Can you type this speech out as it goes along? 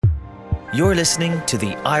You're listening to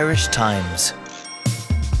the Irish Times.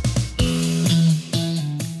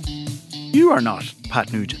 You are not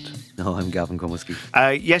Pat Nugent. No, I'm Gavin Comusky.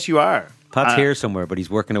 Yes, you are. Pat's here somewhere, but he's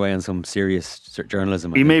working away on some serious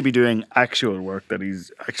journalism. He may be doing actual work that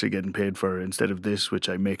he's actually getting paid for instead of this, which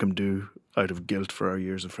I make him do out of guilt for our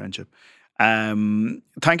years of friendship.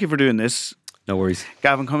 Thank you for doing this. No worries.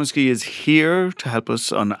 Gavin Comusky is here to help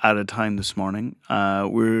us on At a Time this morning.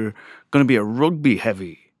 We're going to be a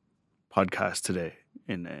rugby-heavy podcast today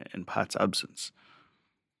in Pat's absence.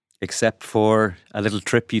 Except for a little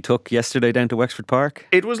trip you took yesterday down to Wexford Park.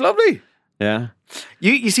 It was lovely. Yeah.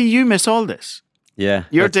 You see, you miss all this. Yeah.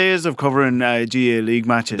 Your days of covering GA League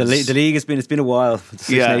matches. The league it's been a while. The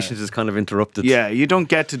Six Nations is kind of interrupted. Yeah, you don't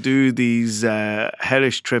get to do these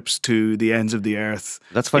hellish trips to the ends of the earth.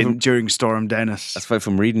 That's why during Storm Dennis. That's why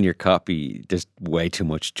from reading your copy, there's way too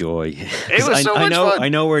much joy. It was so much fun. I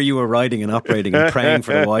know where you were riding and operating and praying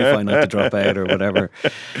for the Wi-Fi not to drop out or whatever.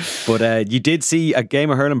 But you did see a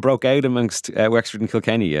game of hurling broke out amongst Wexford and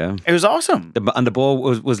Kilkenny. Yeah, it was awesome. And the ball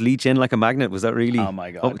was Leach in like a magnet. Was that really? Oh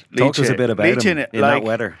my God! Talk to us a bit about him in that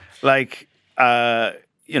weather.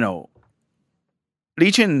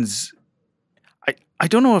 Leachin's. I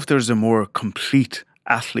don't know if there's a more complete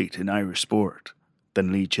athlete in Irish sport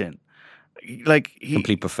than Leachin.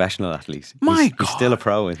 Complete professional athlete. God, he's still a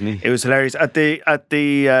pro, isn't he? It was hilarious. At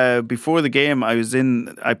the before the game,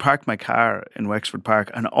 I parked my car in Wexford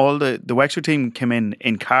Park, and all the Wexford team came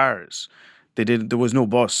in cars. There was no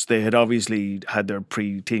bus. They had obviously had their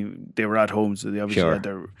pre-team. They were at home, so they obviously had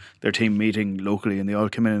their team meeting locally, and they all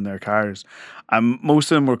came in their cars.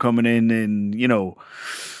 Most of them were coming in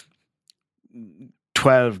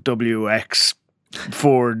 12WX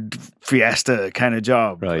Ford Fiesta kind of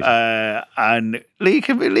job. Right. And Lee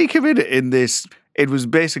came in this. It was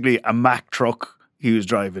basically a Mack truck he was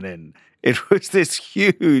driving in. It was this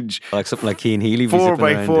huge, like something like Cian Healy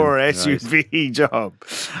 4x4 SUV job.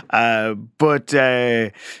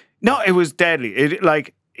 No, it was deadly.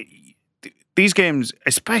 These games,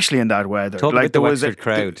 especially in that weather, talk about the Wexford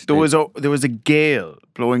crowd. There was a gale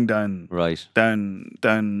blowing down, right, down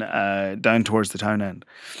towards the town end.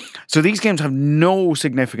 So these games have no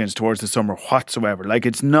significance towards the summer whatsoever. Like,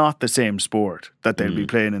 it's not the same sport that they'll be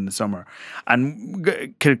playing in the summer. And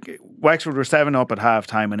Wexford were 7-up at half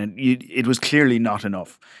time, and it was clearly not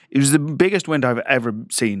enough. It was the biggest wind I've ever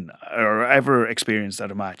seen or ever experienced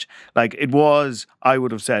at a match. Like, it was, I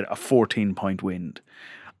would have said, a 14-point wind.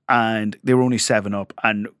 And they were only 7-up,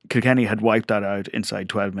 and Kilkenny had wiped that out inside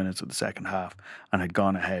 12 minutes of the second half and had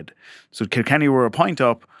gone ahead. So Kilkenny were a point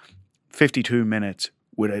up, 52 minutes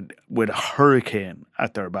with a hurricane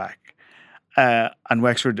at their back, and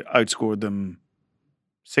Wexford outscored them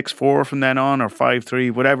 6-4 from then on, or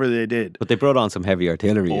 5-3, whatever they did. But they brought on some heavy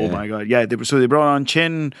artillery. Oh my God, yeah! They brought on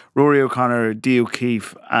Chin, Rory O'Connor, Dee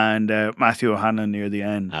O'Keefe, and Matthew O'Hanlon near the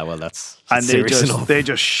end. Ah, well, that's serious enough. They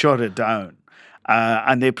just shut it down.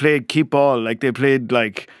 And they played keep ball, like they played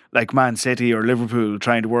like Man City or Liverpool,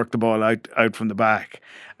 trying to work the ball out from the back.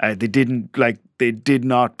 They did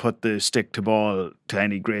not put the stick to ball to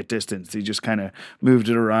any great distance. They just kind of moved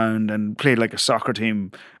it around and played like a soccer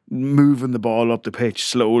team, moving the ball up the pitch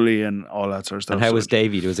slowly and all that sort of stuff. And how was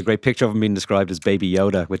Davy? There was a great picture of him being described as Baby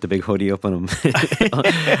Yoda with the big hoodie up on him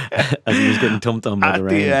as he was getting tumped on by the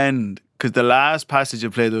rain. At the end, because the last passage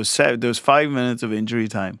of play, there was 5 minutes of injury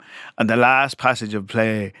time, and the last passage of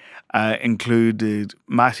play included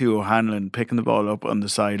Matthew O'Hanlon picking the ball up on the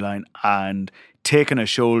sideline and taking a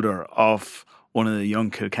shoulder off one of the young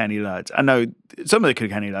Kilkenny lads. And now, some of the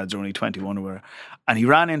Kilkenny lads are only 21 or whatever. And he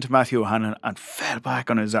ran into Matthew O'Hanlon and fell back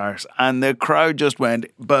on his arse. And the crowd just went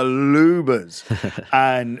balubas.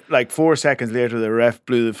 And like 4 seconds later, the ref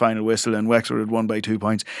blew the final whistle and Wexford had won by 2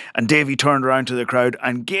 points. And Davy turned around to the crowd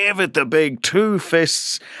and gave it the big 2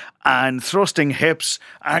 fists and thrusting hips.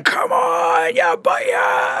 And come on, you boy!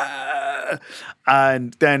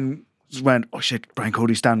 And then went, oh shit, Brian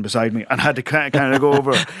Cody's standing beside me, and had to kind of go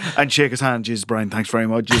over and shake his hand. Jesus, Brian, thanks very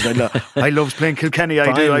much. Jesus, I love playing Kilkenny.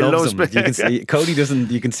 I do. I love playing. You can see Cody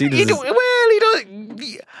doesn't. You can see this. He does.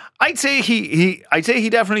 I'd say he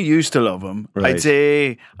definitely used to love him. Right. I'd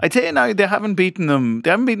say now they haven't beaten them. They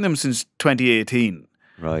haven't beaten them since 2018.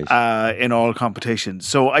 Right. In all competitions.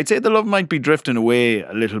 So I'd say the love might be drifting away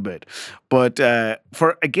a little bit. But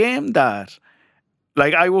for a game that,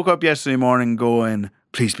 like, I woke up yesterday morning going,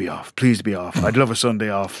 please be off. I'd love a Sunday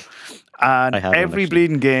off. And every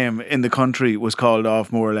bleeding game in the country was called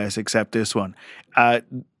off more or less except this one.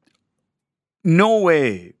 No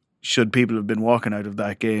way should people have been walking out of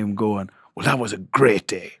that game going, well, that was a great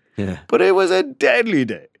day. Yeah. But it was a deadly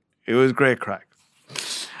day. It was great crack.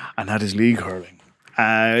 And that is league hurling.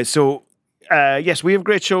 So Yes, we have a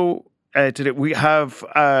great show today. We have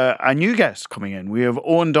a new guest coming in. We have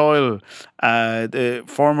Owen Doyle, the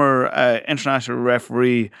former international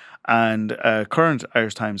referee and current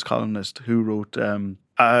Irish Times columnist who wrote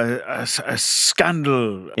a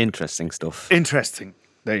scandal. Interesting stuff. Interesting.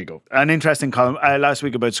 There you go. An interesting column last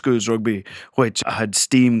week about schools rugby, which had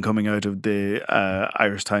steam coming out of the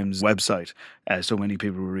Irish Times website. So many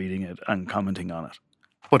people were reading it and commenting on it.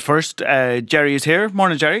 But first, Jerry is here.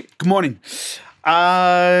 Morning, Jerry. Good morning.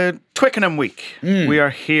 Twickenham week. We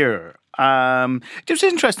are here. It was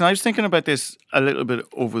interesting. I was thinking about this a little bit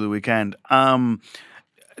over the weekend. The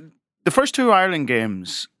first two Ireland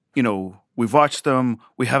games, you know, we've watched them.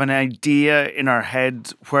 We have an idea in our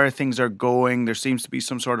head where things are going. There seems to be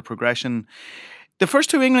some sort of progression. The first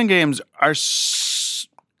two England games are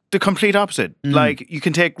the complete opposite. Like, you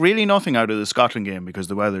can take really nothing out of the Scotland game because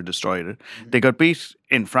the weather destroyed it. They got beat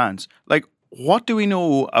in France. Like, what do we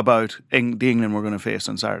know about the England we're going to face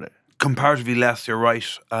on Saturday? Comparatively less, you're right.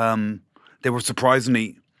 They were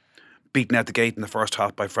surprisingly beaten at the gate in the first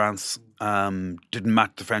half by France. Didn't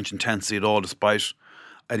match the French intensity at all, despite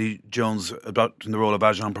Eddie Jones adopting the role of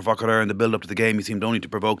agent provocateur in the build-up to the game. He seemed only to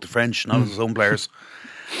provoke the French, not his own players.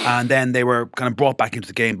 And then they were kind of brought back into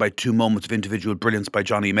the game by two moments of individual brilliance by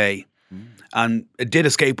Johnny May. And it did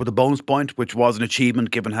escape with a bonus point, which was an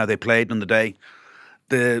achievement given how they played on the day.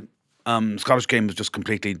 The Scottish game was just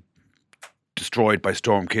completely destroyed by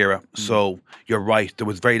Storm Ciara. So you're right, there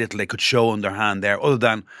was very little they could show in their hand there, other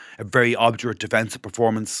than a very obdurate defensive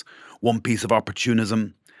performance, one piece of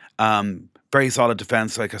opportunism, very solid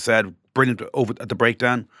defence, like I said, brilliant over at the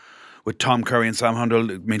breakdown with Tom Curry and Sam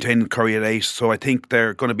Hundle maintaining Curry at 8. So I think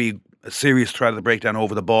they're going to be a serious threat at the breakdown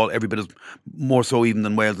over the ball, every bit as more so even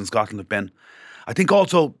than Wales and Scotland have been. I think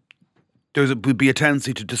also would be a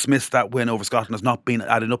tendency to dismiss that win over Scotland as not being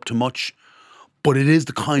adding up to much, but it is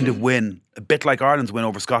the kind of win, a bit like Ireland's win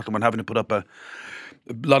over Scotland when having to put up a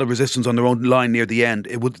lot of resistance on their own line near the end.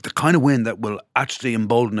 It was the kind of win that will actually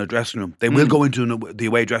embolden a dressing room. They will go into the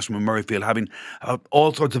away dressing room in Murrayfield having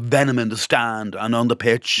all sorts of venom in the stand and on the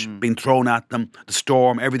pitch being thrown at them, the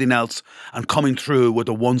storm, everything else, and coming through with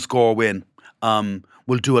a one-score win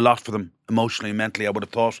will do a lot for them emotionally and mentally, I would have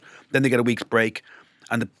thought. Then they get a week's break.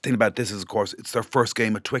 And the thing about this is, of course, it's their first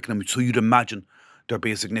game at Twickenham, so you'd imagine there'd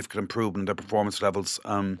be a significant improvement in their performance levels.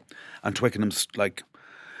 And Twickenham's like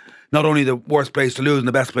not only the worst place to lose and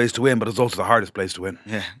the best place to win, but it's also the hardest place to win.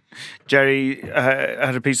 Yeah. Jerry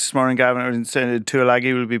had a piece this morning, Gavin, saying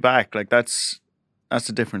Tuilagi will be back. Like, that's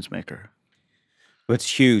a difference maker. Well,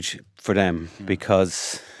 it's huge for them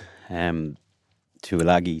because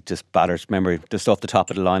Tuilagi just batters. Remember, just off the top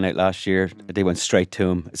of the line out last year, they went straight to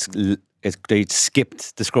him. They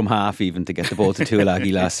skipped the scrum half even to get the ball to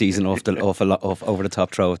Tuilagi last season off over the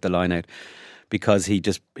top throw at the line out because he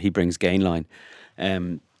brings gain line.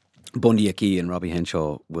 Bundy Aki and Robbie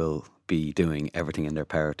Henshaw will be doing everything in their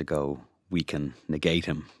power to go, we can negate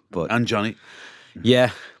him. And Johnny.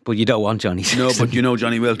 Yeah, but you don't want Johnny. No, but you know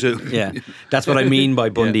Johnny will too. Yeah, that's what I mean by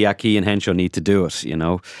Bundy Aki and Henshaw need to do it, you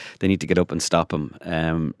know. They need to get up and stop him.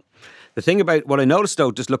 The thing about what I noticed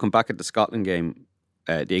though, just looking back at the Scotland game,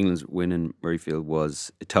 the England's win in Murrayfield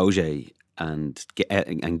was Itoje and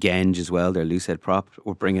Genge as well, their loosehead prop,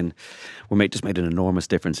 just made an enormous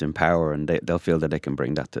difference in power, and they'll feel that they can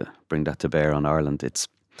bring that to bear on Ireland.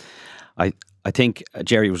 I think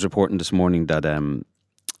Jerry was reporting this morning that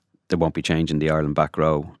there won't be change in the Ireland back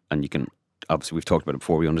row, and you can obviously, we've talked about it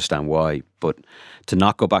before, we understand why, but to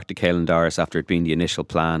not go back to Caelan Doris after it being the initial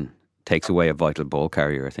plan takes away a vital ball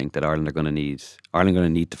carrier. I think that Ireland are going to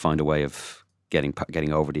need to find a way of getting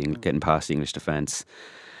past the English defence.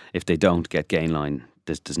 If they don't get gain line,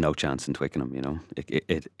 there's no chance in Twickenham. You know,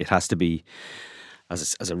 it has to be,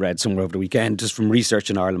 as I read somewhere over the weekend, just from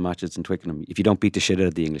researching Ireland matches in Twickenham. If you don't beat the shit out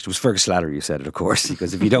of the English, it was Fergus Slattery who said it, of course,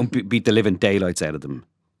 because if you don't beat the living daylights out of them,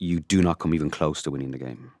 you do not come even close to winning the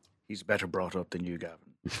game. He's better brought up than you, Gavin.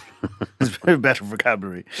 He's better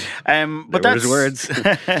vocabulary. But that's his words.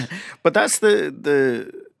 But that's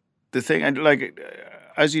the thing. And like,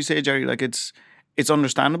 as you say, Jerry, like it's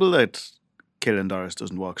understandable that Caelan Doris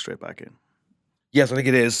doesn't walk straight back in. Yes, I think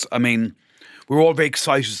it is. I mean, we're all very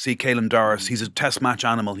excited to see Caelan Doris. He's a test match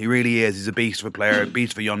animal. He really is. He's a beast of a player, a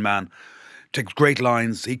beast of a young man. Takes great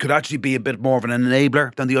lines. He could actually be a bit more of an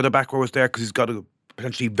enabler than the other back row was there, because he's got a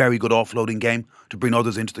potentially very good offloading game to bring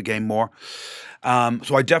others into the game more.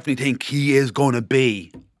 So I definitely think he is going to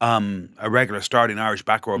be a regular starting Irish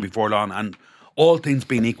back row before long, and all things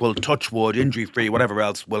being equal, touch wood, injury free, whatever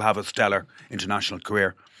else, will have a stellar international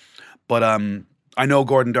career. But I know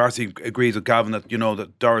Gordon Darcy agrees with Gavin that, you know,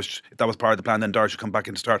 that Doris, if that was part of the plan, then Doris should come back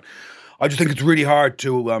and start. I just think it's really hard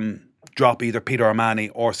to drop either Peter O'Mahony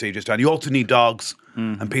or CJ Stander. You also need dogs,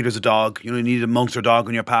 and Peter's a dog. You know, you need a Munster dog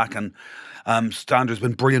in your pack, and Stander's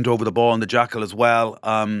been brilliant over the ball in the Jackal as well.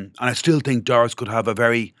 And I still think Doris could have a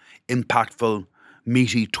very impactful,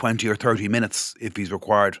 meaty 20 or 30 minutes if he's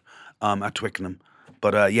required at Twickenham.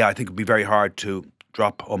 But I think it'd be very hard to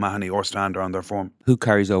drop O'Mahony or Stander on their form. Who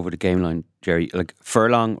carries over the game line, Jerry? Like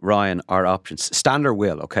Furlong, Ryan are options. Stander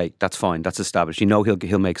will, okay, that's fine, that's established. You know he'll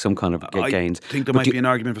make some kind of gains. I think there might be an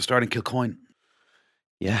argument for starting Kilcoyne.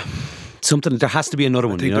 Yeah, there has to be another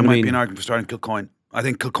one. I think there might be an argument for starting Kilcoyne. I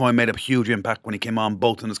think Kilcoyne made a huge impact when he came on,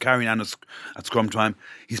 both in his carrying and at scrum time.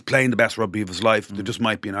 He's playing the best rugby of his life. There just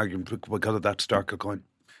might be an argument because of that to start Kilcoyne.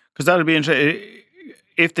 Because that'll be interesting.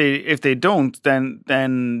 If they don't,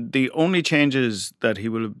 then the only changes that he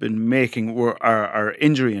will have been making are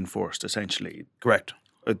injury enforced, essentially. Correct.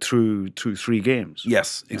 Through 3 games.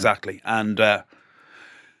 Yes, exactly. And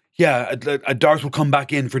Doris will come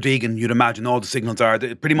back in for Deegan, you'd imagine. All the signals are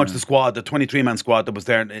pretty much the squad, the 23-man squad that was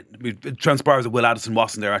there. It transpires that Will Addison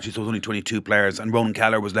wasn't there, actually, so it was only 22 players. And Ronan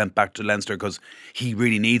Keller was lent back to Leinster because he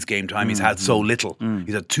really needs game time. He's had so little.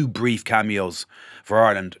 He's had 2 brief cameos for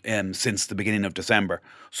Ireland since the beginning of December.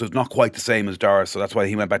 So it's not quite the same as Doris, so that's why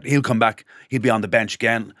he went back. He'll come back, he'll be on the bench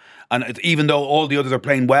again. And even though all the others are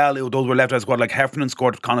playing well, those were left out of the squad, like Heffernan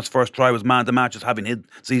scored Connacht's first try, was man of the match, just having his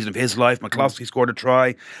season of his life. McCloskey scored a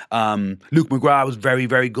try. Luke McGrath was very,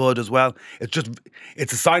 very good as well.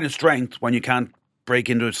 It's a sign of strength when you can't break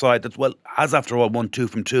into a side that, has after all won 2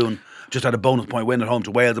 from 2 and just had a bonus point win at home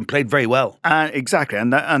to Wales and played very well. Exactly,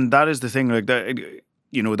 and that is the thing, like that.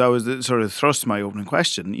 You know, that was the sort of thrust of my opening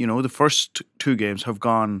question. You know, the first 2 games have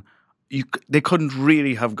gone. They couldn't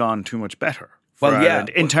really have gone too much better. Ireland,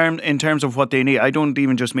 in terms of what they need. I don't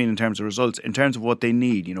even just mean in terms of results. In terms of what they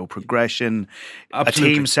need, you know, progression,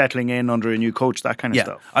 absolutely. A team settling in under a new coach, that kind of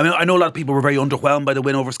stuff. I mean, I know a lot of people were very underwhelmed by the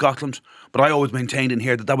win over Scotland, but I always maintained in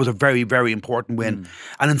here that was a very, very important win.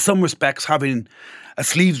 And in some respects, having a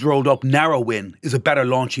sleeves rolled up narrow win is a better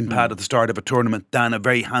launching pad at the start of a tournament than a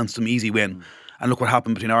very handsome easy win. And look what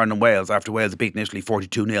happened between Ireland and Wales after Wales beaten Italy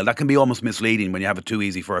 42-0. That can be almost misleading when you have it too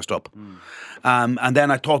easy first up. And then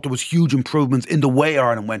I thought there was huge improvements in the way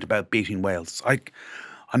Ireland went about beating Wales. I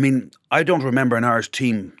mean, I don't remember an Irish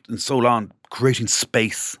team in so long creating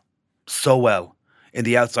space so well in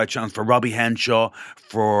the outside channels for Robbie Henshaw,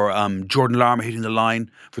 for Jordan Larmour hitting the line,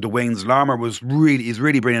 for the wings. Larmour is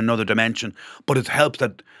really bringing another dimension, but it helps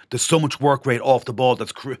that there's so much work rate off the ball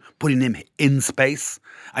that's putting him in space,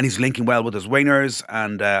 and he's linking well with his wingers,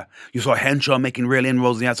 and you saw Henshaw making real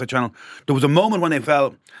inroads in the outside channel. There was a moment when they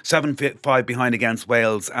fell 7-5 behind against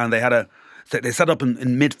Wales, and they set up in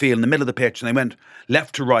midfield, in the middle of the pitch, and they went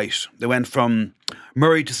left to right. They went from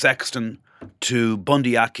Murray to Sexton to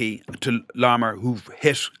Bundy Aki to Larmour, who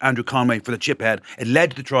hit Andrew Conway for the chip head. It led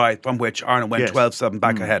to the try from which Ireland went 12-7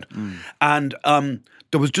 back ahead. And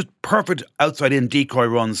there was just perfect outside-in decoy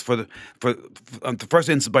runs for the first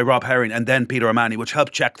instance by Rob Herring and then Peter O'Mahony, which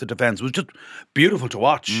helped check the defence. It was just beautiful to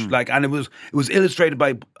watch. And it was illustrated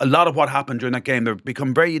by a lot of what happened during that game. They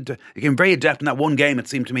became very adept in that one game, it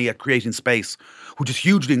seemed to me, at creating space, which is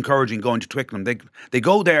hugely encouraging going to Twickenham. They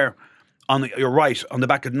go there, you're right, on the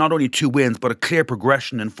back of not only 2 wins, but a clear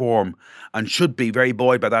progression in form, and should be very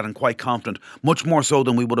buoyed by that and quite confident, much more so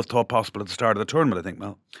than we would have thought possible at the start of the tournament, I think,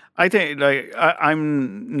 Mel. I think,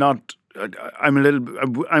 I'm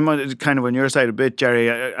kind of on your side a bit,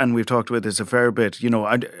 Jerry, and we've talked about this a fair bit. You know,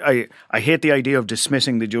 I hate the idea of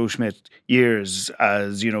dismissing the Joe Schmidt years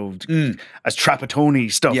as, you know, as Trapattoni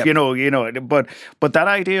stuff. Yep. You know, but that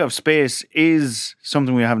idea of space is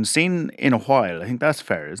something we haven't seen in a while. I think that's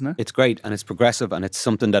fair, isn't it? It's great, and it's progressive, and it's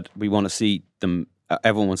something that we want to see them.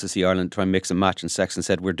 Everyone wants to see Ireland try and mix and match, and Sexton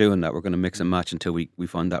said we're doing that. We're going to mix and match until we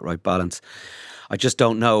find that right balance. I just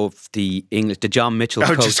don't know if the John Mitchell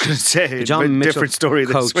coach, just going to say, the John Mitchell different story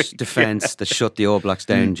coach this week. defence that shut the All Blacks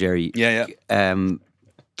down, Jerry.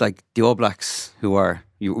 Like the All Blacks, who are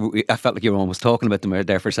I felt like you were almost talking about them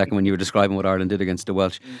there for a second when you were describing what Ireland did against the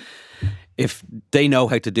Welsh. If they know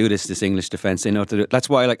how to do this English defence, they know how to do it. That's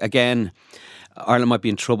why, like, again, Ireland might be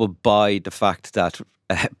in trouble by the fact that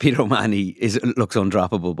Peter O'Mahony looks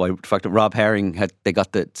undroppable, by the fact that Rob Herring they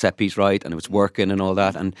got the set piece right and it was working and all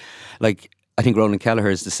that. And like, I think Ronan Kelleher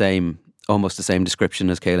is almost the same description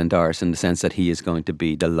as Caelan Doris, in the sense that he is going to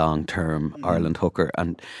be the long-term Ireland hooker.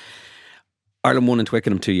 And Ireland won in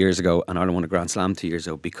Twickenham 2 years ago, and Ireland won a Grand Slam 2 years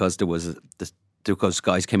ago because because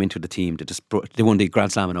guys came into the team. They won the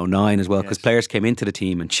Grand Slam in 2009 as well, because players came into the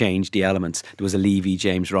team and changed the elements. There was a Levy,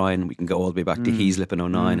 James Ryan. We can go all the way back to Heaslip in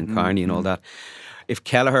 2009 and Carney and all that. If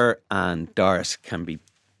Kelleher and Doris can be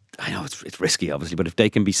I know it's risky, obviously, but if they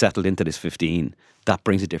can be settled into this 15, that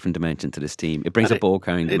brings a different dimension to this team. It brings a ball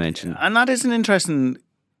carrying dimension, and that is an interesting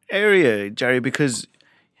area, Jerry, because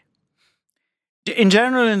in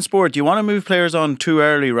general in sport, you want to move players on too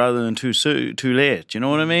early rather than too late. You know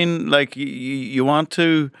what I mean? Like you want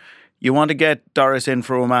to get Doris in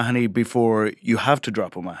for O'Mahony before you have to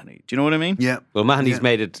drop O'Mahony. Do you know what I mean? Yeah. Well, Mahoney's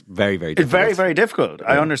made it very, very difficult. It's very, very difficult.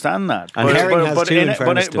 I understand that. And Herring has too, in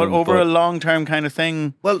fairness to but him, over but- a long-term kind of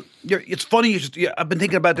thing. Well, it's funny. I've been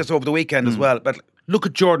thinking about this over the weekend as well. But look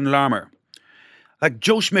at Jordan Larmour. Like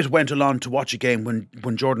Joe Schmidt went along to watch a game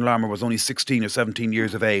when Jordan Larmour was only 16 or 17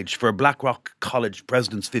 years of age for a Blackrock College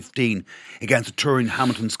President's 15 against the Turin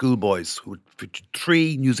Hamilton schoolboys, who had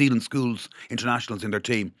 3 New Zealand schools internationals in their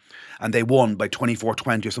team, and they won by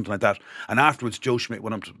 24-20 or something like that. And afterwards, Joe Schmidt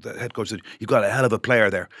went up to the head coach and said, "You've got a hell of a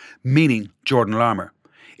player there," meaning Jordan Larmour.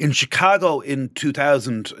 In Chicago in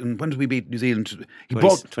 2000, and when did we beat New Zealand?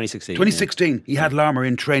 2016. 2016. He had Larmour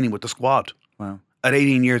in training with the squad. Wow. At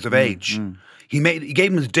 18 years of age. He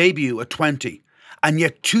gave him his debut at 20. And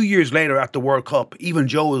yet 2 years later at the World Cup, even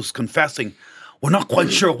Joe was confessing, we're not quite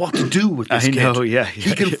sure what to do with this I kid. know, yeah.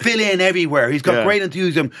 He can fill in everywhere. He's got great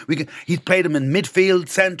enthusiasm. He's played him in midfield,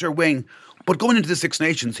 centre, wing. But going into the Six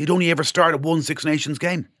Nations, he'd only ever started 1 Six Nations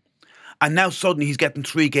game. And now suddenly he's getting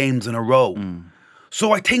 3 games in a row.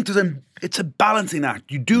 So I think it's a balancing act.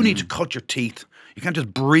 You do need to cut your teeth. You can't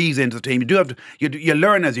just breeze into the team. You do have to. You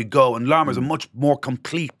learn as you go. And Larmour's a much more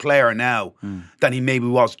complete player now than he maybe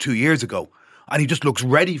was 2 years ago, and he just looks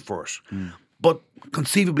ready for it. But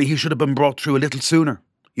conceivably, he should have been brought through a little sooner.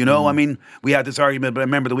 You know, I mean, we had this argument, but I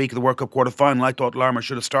remember the week of the World Cup quarter final. I thought Larmour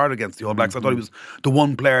should have started against the All Blacks. I thought he was the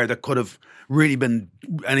one player that could have really been,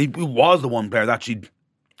 and he was the one player that actually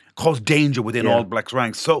caused danger within All Blacks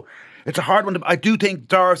ranks. So. It's a hard one. I do think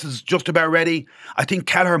Doris is just about ready. I think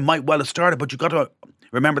Kelleher might well have started, but you've got to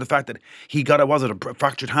remember the fact that he got a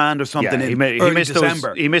fractured hand or something in early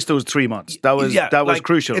December. He missed those 3 months. That was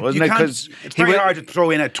crucial, wasn't it? Because it's very hard to throw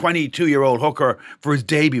in a 22-year-old hooker for his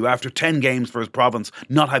debut after 10 games for his province,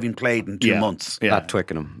 not having played in 2 months. At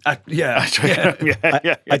Twickenham. I'd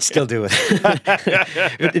still do it.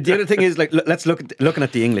 The other thing is, like, let's looking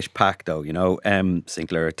at the English pack, though. You know,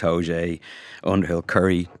 Sinclair, Toje, Underhill,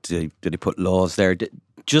 Curry. Do they put Laws there?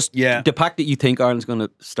 The pack that you think Ireland's going to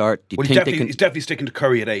start. Do you think he's definitely sticking to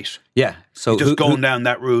Curry at 8. Yeah, so he's just going down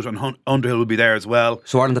that route, and Underhill will be there as well.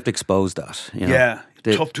 So Ireland have to expose that. You know? Yeah.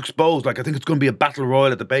 Tough to expose. Like, I think it's going to be a battle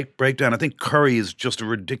royal at the breakdown. I think Curry is just a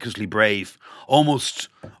ridiculously brave, almost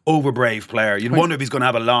over brave player. You'd wonder if he's going to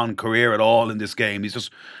have a long career at all in this game. He's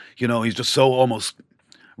just, he's just so almost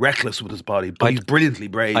reckless with his body, but he's brilliantly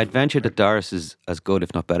brave. I'd venture that Doris is as good,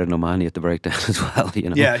 if not better, than O'Mahony at the breakdown as well.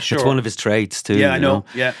 Yeah, sure. It's one of his traits too. Yeah, I know.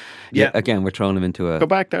 Yeah. Again, we're throwing him into a. Go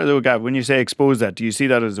back there though, Gav. When you say expose that, do you see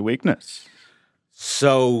that as a weakness?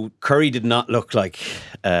 So Curry did not look like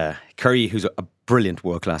Curry, who's a brilliant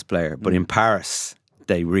world-class player, but in Paris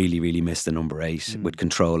they really, really missed the number 8 with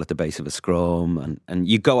control at the base of a scrum, and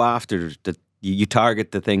you go after you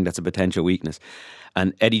target the thing that's a potential weakness.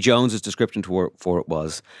 And Eddie Jones's description for it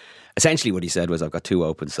was essentially what he said was, I've got 2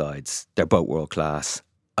 open sides, they're both world-class.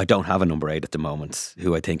 I don't have a number 8 at the moment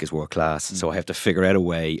who I think is world-class, so I have to figure out a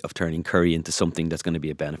way of turning Curry into something that's going to be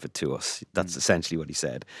a benefit to us. That's essentially what he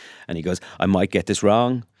said. And he goes, I might get this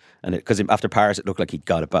wrong, and because after Paris it looked like he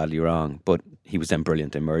got it badly wrong, but he was then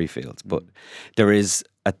brilliant in Murrayfield. But there is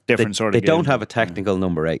a different sort of they don't game. have a technical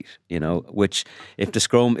number 8, which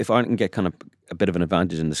if Ireland can get kind of a bit of an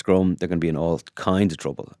advantage in the scrum, they're going to be in all kinds of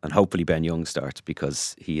trouble. And hopefully Ben Young starts,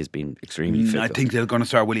 because he has been extremely fit. I think they're going to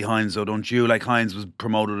start Willie Hines, though, don't you? Like, Hines was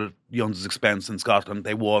promoted at Young's expense in Scotland.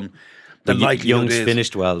 They won. The likelihood Young's is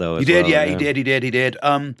finished well, though. He did. He did.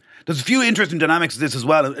 There's a few interesting dynamics of this as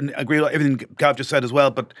well, and I agree with everything Gav just said as well.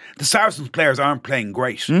 But the Saracens players aren't playing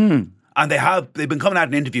great, and they've been coming out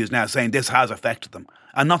in interviews now saying this has affected them,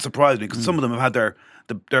 and not surprisingly, because some of them have had their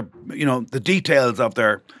the details of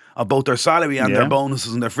both their salary and their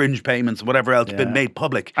bonuses and their fringe payments and whatever else been made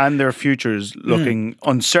public, and their futures looking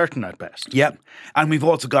uncertain at best. Yep, and we've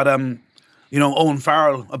also got Owen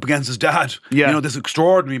Farrell up against his dad. Yeah. This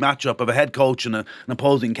extraordinary matchup of a head coach and an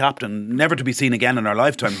opposing captain, never to be seen again in our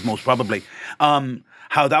lifetimes, most probably.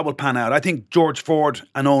 How that will pan out. I think George Ford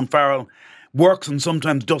and Owen Farrell works and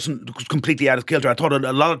sometimes doesn't, completely out of kilter. I thought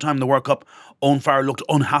a lot of time in the World Cup, Owen Farrell looked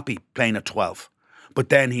unhappy playing at 12. But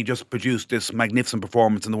then he just produced this magnificent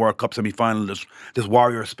performance in the World Cup semi-final, this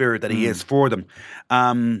warrior spirit that he is for them.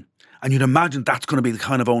 And you'd imagine that's going to be the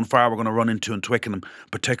kind of Owen Farrell we're going to run into in Twickenham,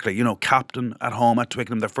 particularly, captain at home at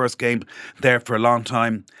Twickenham, their first game there for a long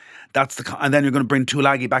time. And then you're going to bring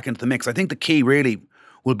Tulagi back into the mix. I think the key really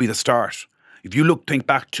will be the start. If you think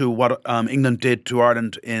back to what England did to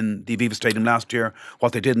Ireland in the Aviva Stadium last year,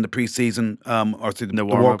 what they did in the pre-season the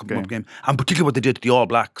World Cup game, and particularly what they did to the All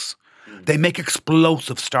Blacks, they make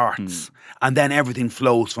explosive starts, and then everything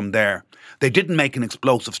flows from there. They didn't make an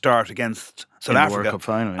explosive start against South Africa, World Cup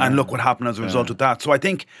final, and look what happened as a result of that. So I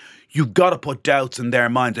think you've got to put doubts in their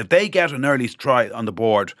minds. If they get an early try on the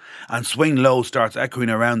board and Swing Low starts echoing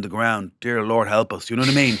around the ground, dear Lord help us, you know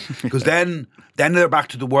what I mean? Because then they're back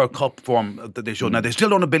to the World Cup form that they showed. Now, they still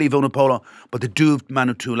don't have Billy Vunipola, but they do have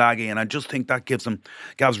Manu Tuilagi, and I just think that gives them,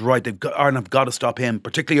 Gav's right, Ireland have got to stop him,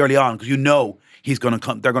 particularly early on, because he's going to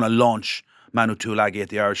come, they're going to launch Manu Tuilagi at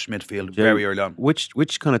the Irish midfield very early on. Which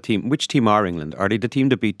team are England? Are they the team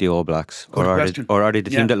that beat the All Blacks, or are they the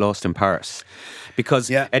team that lost in Paris? Because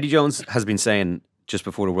Eddie Jones has been saying just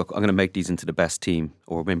before the World Cup, I'm going to make these into the best team,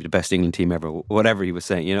 or maybe the best England team ever, whatever he was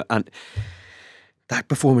saying, and that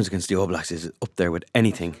performance against the All Blacks is up there with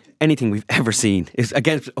anything we've ever seen. It's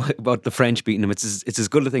against about the French beating them. It's as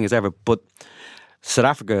good a thing as ever. But South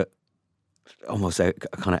Africa almost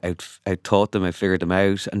out-taught them, out-figured them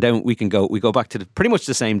out, and then we go back to pretty much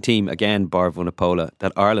the same team again, bar Vunipola,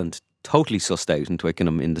 that Ireland totally sussed out in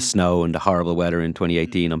Twickenham in the snow and the horrible weather in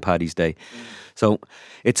 2018 on Paddy's Day. So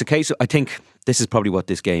it's a case of, I think this is probably what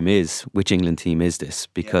this game is. Which England team is this?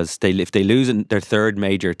 Because if they lose in their third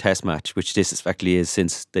major test match, which this effectively is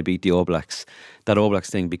since they beat the All Blacks, that All Blacks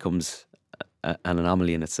thing becomes an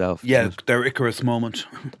anomaly in itself. Yeah, their Icarus moment.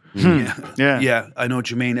 Yeah, I know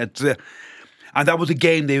what you mean. It's and that was a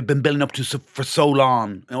game they've been building up to for so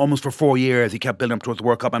long, almost for 4 years. He kept building up towards the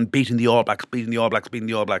World Cup and beating the All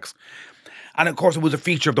Blacks. And of course, it was a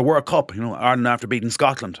feature of the World Cup, Ireland after beating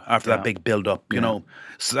Scotland, after that big build-up,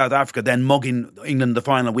 South Africa then mugging England the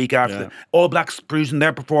final week after. All Blacks producing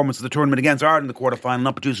their performance of the tournament against Ireland in the quarter-final,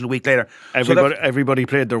 not producing a week later. Everybody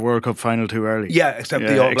played their World Cup final too early. Yeah, except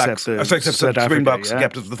the All Blacks. Except the Springboks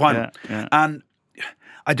kept us to the final. And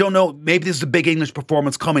I don't know, maybe this is a big English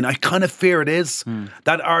performance coming. I kind of fear it is.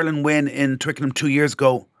 That Ireland win in Twickenham 2 years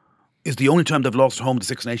ago is the only time they've lost at home to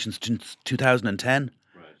Six Nations since 2010.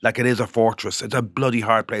 Like, it is a fortress. It's a bloody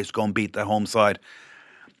hard place to go and beat the home side.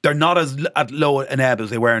 They're not as at low an ebb as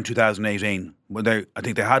they were in 2018. I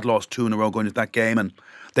think they had lost 2 in a row going into that game, and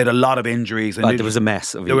they had a lot of injuries. And there was a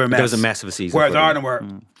mess. There was a mess of a season. Whereas Ireland were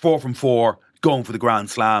 4 from 4, going for the Grand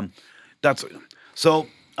Slam.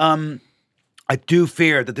 I do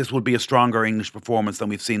fear that this will be a stronger English performance than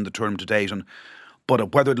we've seen in the tournament to date.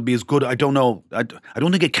 But whether it'll be as good, I don't know. I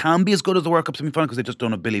don't think it can be as good as the World Cup semi-final because they just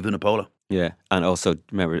don't have Billy Vunipola. Yeah, and also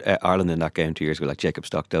remember Ireland in that game 2 years ago, like Jacob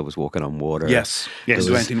Stockdale was walking on water. Yes,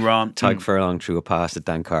 do anything wrong. Tyke Furlong threw a pass that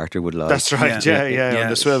Dan Carter would like. That's right. Yeah, on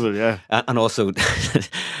the swivel. Yeah, and also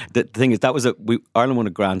the thing is Ireland won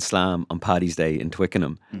a Grand Slam on Paddy's Day in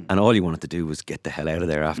Twickenham, and all you wanted to do was get the hell out of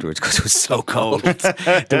there afterwards because it was so cold.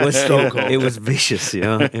 It was so cold. It was vicious. It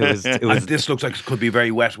was. And this looks like it could be a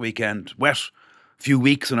very wet weekend. Few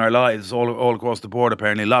weeks in our lives all across the board,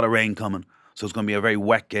 apparently. A lot of rain coming, so it's going to be a very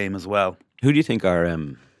wet game as well. Who do you think are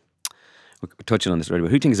we're touching on this already,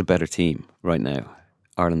 but who do you think is a better team right now,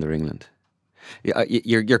 Ireland or England?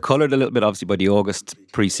 You're coloured a little bit obviously by the August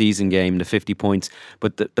pre-season game, the 50 points,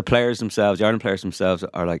 but the players themselves, the Ireland players themselves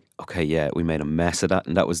are like, okay, yeah, we made a mess of that,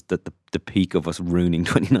 and that was the peak of us ruining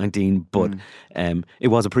 2019, but it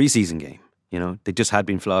was a pre-season game, they just had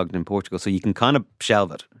been flogged in Portugal, so you can kind of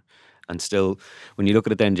shelve it. And still, when you look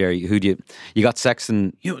at it then, Jerry, who do you got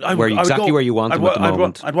Sexton where you want him at the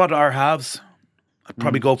moment? I'd want our halves. I'd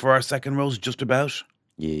probably go for our second rows just about.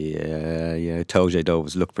 Yeah. Toje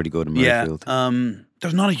Dovers looked pretty good in Murrayfield. Yeah,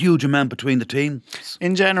 there's not a huge amount between the teams.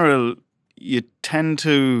 In general, you tend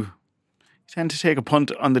to take a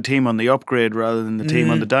punt on the team on the upgrade rather than the team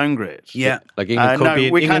on the downgrade. Yeah. Like England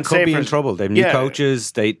could be in trouble. They have new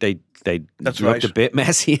coaches. They looked a bit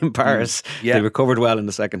messy in Paris. They recovered well in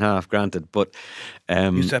the second half, granted, but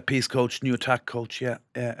new set piece coach, new attack coach. Yeah.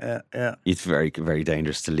 It's very, very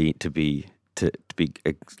dangerous to be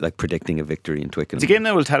like predicting a victory in Twickenham. It's a game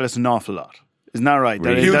that will tell us an awful lot. Isn't that right?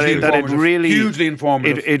 Really? Hugely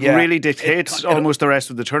informative. It really dictates almost the rest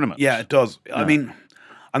of the tournament. Yeah, it does. Yeah. I mean,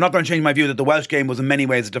 I'm not going to change my view that the Welsh game was in many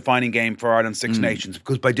ways a defining game for Ireland's Six Nations,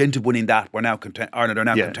 because by dint of winning that, Ireland are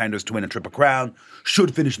now contenders to win a Triple Crown,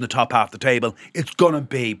 should finish in the top half of the table. It's going to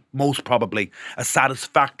be, most probably, a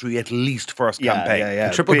satisfactory, at least, first campaign.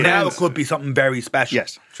 Yeah. Triple Crown could be something very special.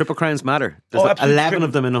 Yes. Triple Crowns matter. There's 11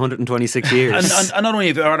 of them in 126 years. And not only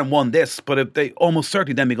have Ireland won this, but if they almost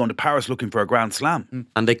certainly then be going to Paris looking for a Grand Slam.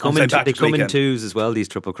 And they come in twos as well, these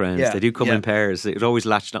Triple Crowns. They do come in pairs. It always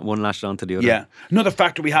one latched onto the other. Yeah. Another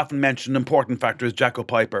factor factor we haven't mentioned, an important factor, is Jacko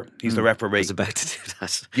Piper. He's the I referee. was about to do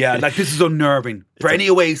that. Yeah, like this is unnerving. For any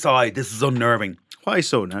away side, this is unnerving. Why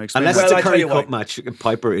so now? Explain Unless that. it's Well, a I tell Curry you Cup what. match,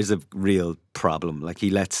 Piper is a real problem. Like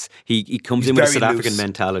he comes He's in with a very South African loose.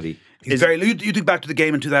 mentality. He's very. You think back to the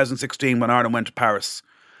game in 2016 when Ireland went to Paris,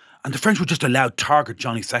 and the French were just allowed to target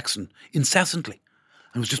Johnny Sexton incessantly.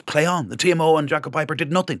 And it was just play on. The TMO and Jacko Piper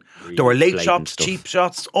did nothing. There were late blatant shots, stuff. cheap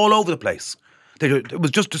shots, all over the place. It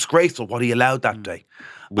was just disgraceful what he allowed that day.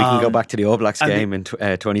 We can go back to the All Blacks and game in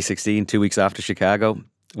 2016, 2 weeks after Chicago,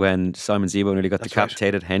 when Simon Zebo nearly got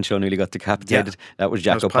decapitated, Henshaw nearly got decapitated. Yeah. That was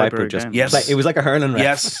Jacko Piper Piper. Just again. Yes. it was like a hurling ref.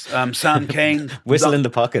 Yes, Sam Kane Whistle in the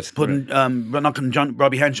pocket. putting knocking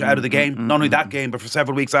Robbie Henshaw out of the game. Not only that game, but for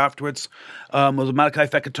several weeks afterwards. Was Malachi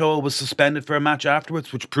Fekitoa was suspended for a match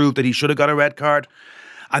afterwards, which proved that he should have got a red card.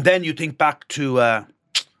 And then you think back to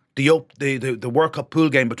the World Cup pool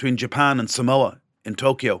game between Japan and Samoa in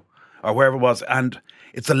Tokyo, or wherever it was, and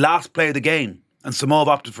it's the last play of the game, and Samoa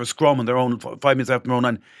opted for a scrum in their own 5 minutes after their own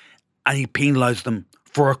line, and he penalised them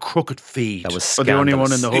for a crooked feed. That was But the only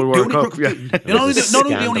one in the whole World Cup. Yeah. Not only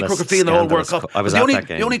the only crooked feed in the whole World Cup, I was but at the that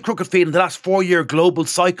game. only crooked feed in the last 4-year global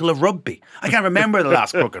cycle of rugby. I can't remember the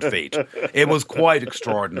last crooked feed. It was quite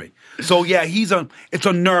extraordinary. So yeah, it's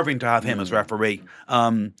unnerving to have him as referee.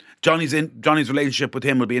 Johnny's relationship with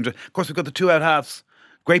him will be interesting. Of course, we've got the two out halves.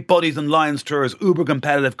 Great buddies and Lions tours, uber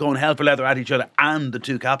competitive, going hell for leather at each other, and the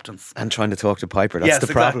two captains. And trying to talk to Piper. That's Yes,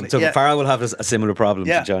 the problem. exactly. So Yeah. Farrell will have a similar problem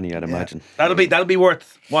Yeah. to Johnny, I'd imagine. That'll be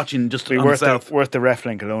worth watching just Be on worth itself. the ref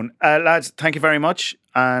link alone. Lads, thank you very much,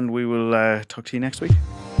 and we will talk to you next week.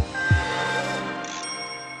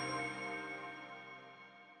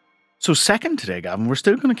 So second today, Gavin, we're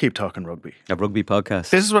still going to keep talking rugby. A rugby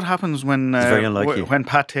podcast. This is what happens when very unlikely. when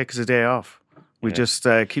Pat takes a day off. We just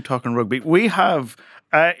keep talking rugby. We have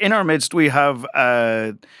in our midst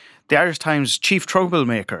the Irish Times chief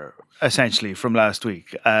troublemaker, essentially, from last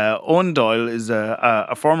week. Owen Doyle is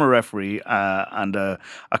a former referee and a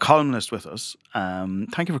columnist with us.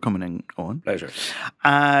 Thank you for coming in, Owen. Pleasure.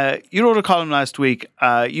 You wrote a column last week.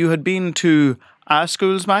 You had been to a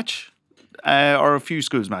schools match. Or a few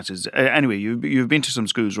schools matches. Anyway, you've been to some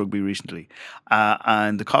schools rugby recently,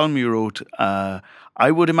 and the column you wrote, I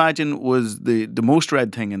would imagine, was the most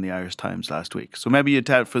read thing in the Irish Times last week. So maybe you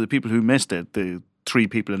tell, for the people who missed it, the 3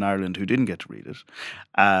 people in Ireland who didn't get to read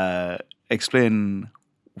it, explain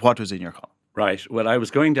what was in your column. Right. Well, I was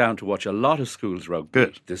going down to watch a lot of schools rugby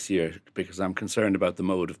Good. this year because I'm concerned about the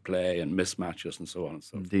mode of play and mismatches and so on and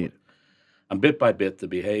so Indeed. forth. And bit by bit, the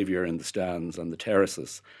behaviour in the stands and the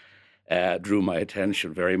terraces drew my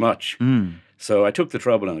attention very much. So I took the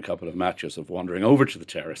trouble in a couple of matches of wandering over to the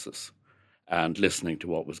terraces and listening to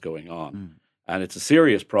what was going on. And it's a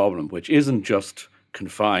serious problem, which isn't just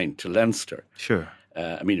confined to Leinster. Sure.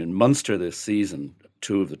 I mean, in Munster this season,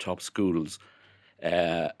 2 of the top schools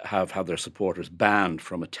have had their supporters banned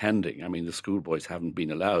from attending. I mean, the schoolboys haven't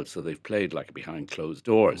been allowed, so they've played like behind closed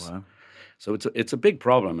doors. Wow. So it's a big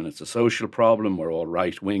problem, and it's a social problem. We're all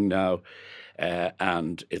right wing now,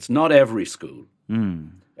 and it's not every school.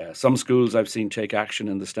 Some schools I've seen take action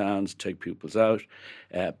in the stands, take pupils out,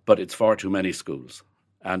 but it's far too many schools,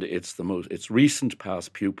 and it's recent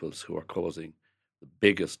past pupils who are causing the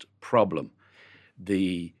biggest problem.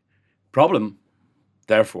 The problem,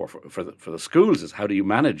 therefore, for the schools is how do you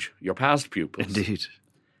manage your past pupils? Indeed.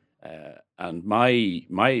 And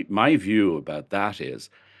my view about that is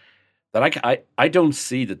that I don't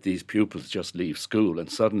see that these pupils just leave school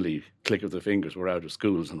and suddenly, click of the fingers, we're out of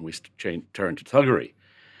schools and we turn to thuggery.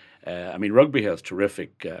 I mean, rugby has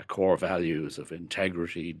terrific core values of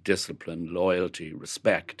integrity, discipline, loyalty,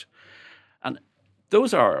 respect. And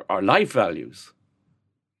those are our life values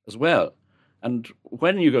as well. And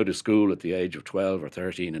when you go to school at the age of 12 or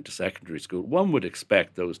 13 into secondary school, one would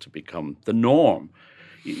expect those to become the norm.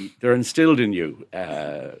 They're instilled in you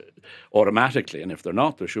automatically, and if they're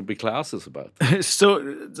not, there should be classes about them.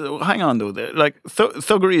 So hang on though. Like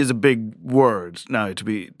thuggery is a big word now to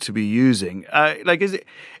be using. Like, is it?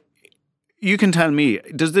 You can tell me.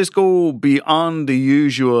 Does this go beyond the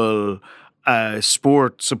usual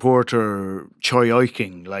sport supporter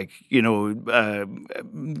choyoiking, like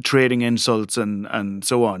trading insults and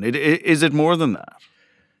so on? Is it more than that?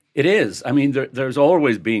 It is. I mean, there's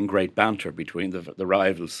always been great banter between the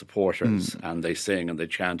rival supporters, and they sing and they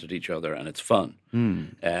chant at each other, and it's fun.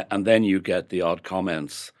 And then you get the odd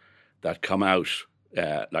comments that come out,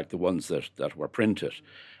 like the ones that were printed,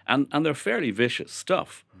 and they're fairly vicious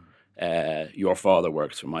stuff. Your father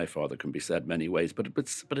works for my father can be said many ways, but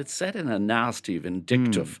it's said in a nasty,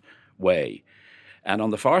 vindictive way. And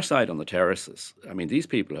on the far side, on the terraces, I mean, these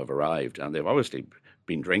people have arrived and they've obviously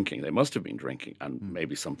been drinking. They must have been drinking and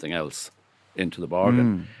maybe something else into the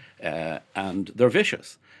bargain. And they're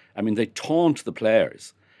vicious. I mean, they taunt the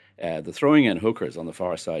players. The throwing in hookers on the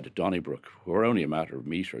far side at Donnybrook, who are only a matter of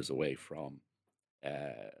meters away from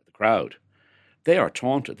the crowd, they are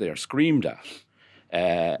taunted. They are screamed at.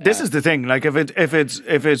 This is the thing. Like if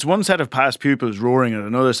it's one set of past pupils roaring at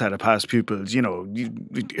another set of past pupils,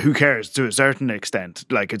 who cares to a certain extent?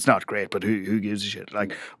 Like it's not great, but who gives a shit?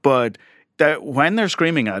 Like, but when they're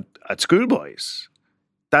screaming at schoolboys,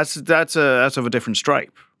 that's of a different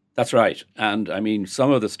stripe. That's right. And I mean,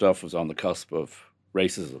 some of the stuff was on the cusp of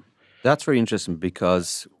racism. That's very interesting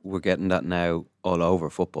because we're getting that now all over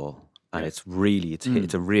football, and it's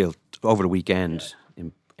a real over the weekend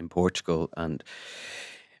in Portugal, and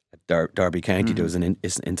Derby County there was an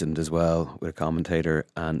incident as well with a commentator,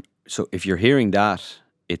 and so if you're hearing that,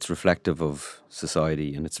 it's reflective of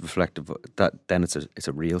society, and it's reflective of that. Then it's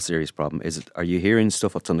a real serious problem. Are you hearing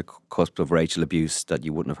stuff that's on the cusp of racial abuse that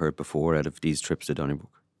you wouldn't have heard before out of these trips to Donnybrook?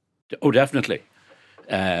 Oh, definitely.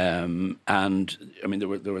 And I mean,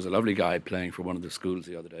 there was a lovely guy playing for one of the schools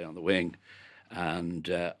the other day on the wing,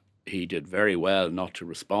 and he did very well not to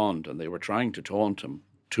respond, and they were trying to taunt him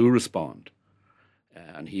to respond,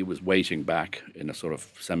 and he was waiting back in a sort of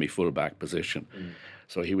semi-full-back position.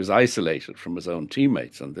 So he was isolated from his own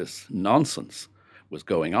teammates, and this nonsense was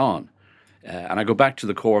going on. And I go back to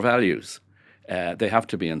the core values. They have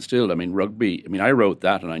to be instilled. I mean, rugby, I wrote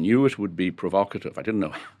that and I knew it would be provocative. I didn't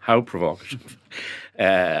know how provocative.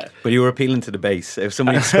 But you were appealing to the base. If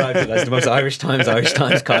somebody described it as the most Irish Times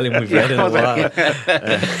column we've read in a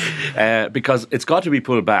while. Because it's got to be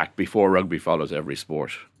pulled back before rugby follows every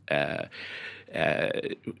sport,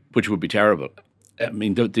 which would be terrible. I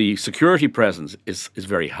mean, the security presence is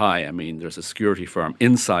very high. I mean, there's a security firm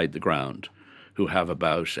inside the ground who have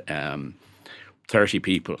about 30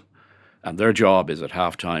 people. And their job is at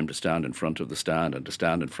half-time to stand in front of the stand and to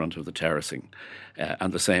stand in front of the terracing,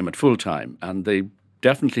 and the same at full-time. And they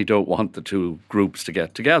definitely don't want the two groups to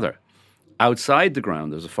get together. Outside the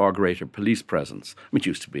ground, there's a far greater police presence. I mean, it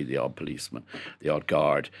used to be the odd policeman, the odd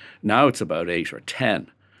guard. Now it's about 8 or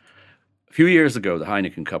 10. A few years ago, the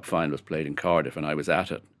Heineken Cup final was played in Cardiff, and I was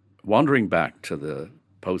at it. Wandering back to the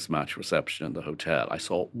post-match reception in the hotel, I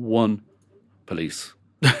saw one police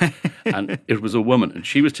and it was a woman, and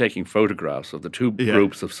she was taking photographs of the two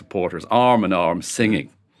groups of supporters, arm in arm,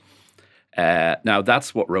 singing. Now,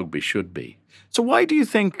 that's what rugby should be. So why do you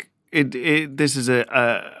think this is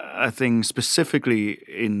a thing specifically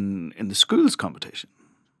in the schools competition?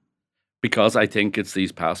 Because I think it's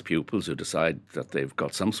these past pupils who decide that they've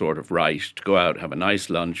got some sort of right to go out, have a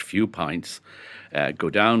nice lunch, few pints,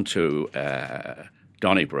 go down to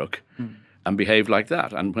Donnybrook, and behave like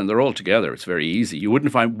that. And when they're all together, it's very easy. You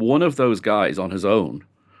wouldn't find one of those guys on his own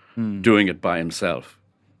doing it by himself.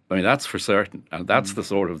 I mean, that's for certain. And that's the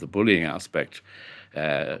sort of the bullying aspect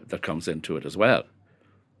that comes into it as well.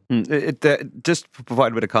 Just to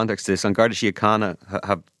provide a bit of context to this, An Garda Síochána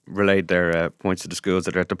have relayed their points to the schools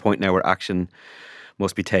that are at the point now where action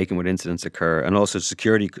must be taken when incidents occur. And also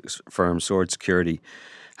security firms, Sword Security,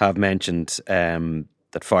 have mentioned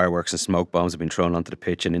that fireworks and smoke bombs have been thrown onto the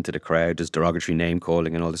pitch and into the crowd. There's derogatory name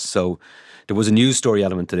calling and all this. So there was a news story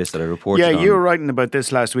element to this that I reported on. Yeah, you were writing about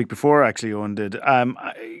this last week before actually Owen did.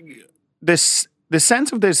 The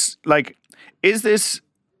sense of this, like, is this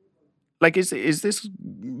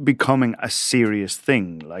becoming a serious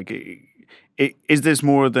thing? Like, is this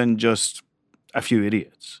more than just a few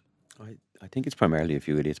idiots? I think it's primarily a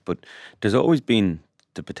few idiots, but there's always been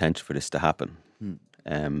the potential for this to happen.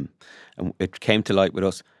 And it came to light with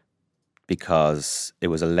us because it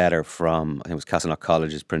was a letter from, I think it was Castleknock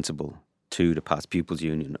College's principal to the Past Pupils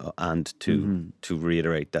Union, and to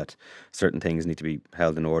reiterate that certain things need to be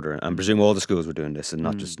held in order. And I presume all the schools were doing this and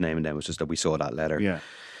not just naming them. It's just that we saw that letter. Yeah.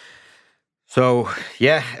 So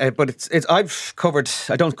but it's I've covered.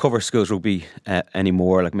 I don't cover schools rugby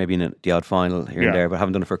anymore. Like maybe in the odd final here and there, but I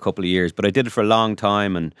haven't done it for a couple of years. But I did it for a long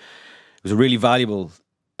time, and it was a really valuable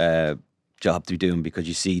job to be doing because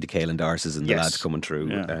you see the Caelan Darces and the lads coming through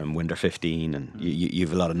when they're 15, and you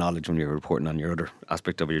have a lot of knowledge when you're reporting on your other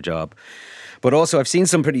aspect of your job. But also, I've seen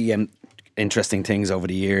some pretty interesting things over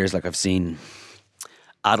the years. Like I've seen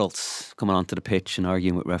adults coming onto the pitch and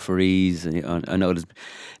arguing with referees, and I know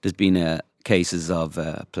there's been cases of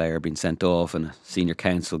a player being sent off and a senior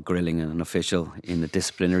counsel grilling an official in a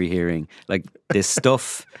disciplinary hearing. Like this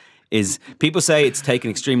stuff is, people say it's taken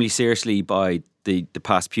extremely seriously by the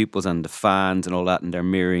past pupils and the fans and all that, and they're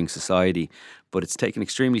mirroring society, but it's taken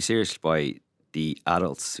extremely seriously by the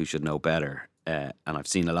adults who should know better. and I've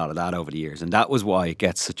seen a lot of that over the years, and that was why it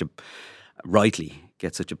rightly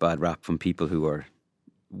gets such a bad rap from people who are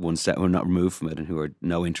one step who are not removed from it and who are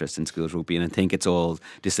no interest in schools rugby and think it's all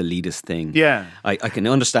this elitist thing. Yeah. I can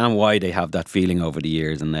understand why they have that feeling over the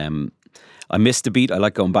years, and I miss the beat. I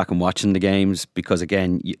like going back and watching the games because,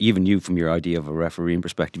 again, even you, from your idea of a refereeing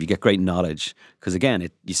perspective, you get great knowledge because, again,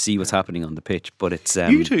 you see what's happening on the pitch. But it's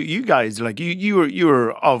you guys, like you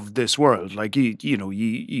were of this world. Like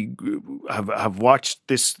you have watched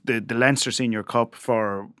the Leinster Senior Cup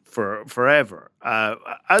for forever. I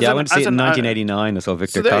went to see it in 1989. I saw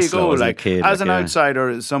Victor Costello as a kid. As an outsider,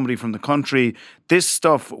 as somebody from the country, this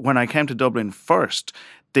stuff, when I came to Dublin first,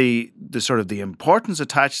 the sort of the importance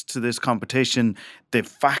attached to this competition, the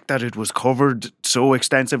fact that it was covered so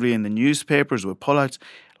extensively in the newspapers with pullouts,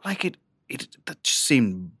 like that just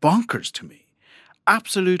seemed bonkers to me,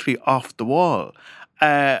 absolutely off the wall,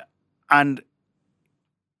 and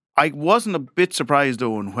I wasn't a bit surprised,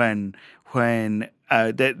 Owen, when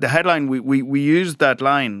the headline, we used that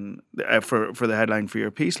line for the headline for your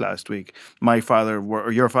piece last week. Your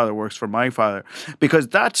father works for my father, because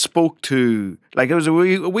that spoke to, like, it was a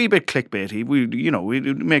wee bit clickbaity. We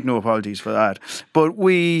make no apologies for that, but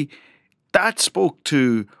that spoke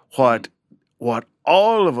to what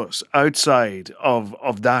all of us outside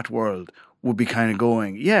of that world would be kind of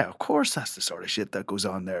going, yeah, of course that's the sort of shit that goes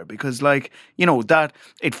on there, because, like, that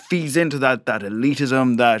it feeds into that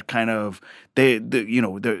elitism, that kind of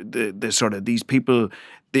the sort of these people,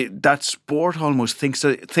 that sport almost thinks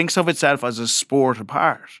of itself as a sport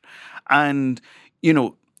apart. And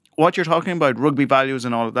what you're talking about, rugby values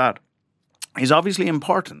and all of that, is obviously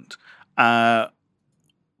important, but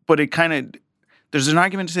it kind of, there's an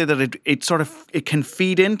argument to say that it can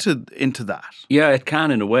feed into that. Yeah, it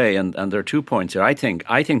can in a way, and there are 2 points here. I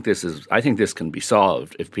think this can be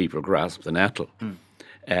solved if people grasp the nettle.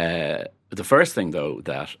 The first thing, though,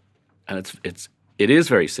 it is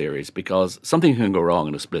very serious, because something can go wrong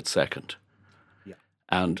in a split second. Yeah.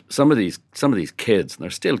 And some of these kids, and they're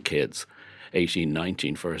still kids, 18,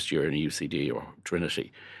 19, first year in UCD or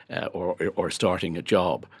Trinity, or starting a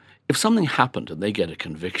job. If something happened and they get a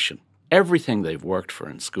conviction, everything they've worked for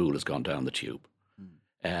in school has gone down the tube.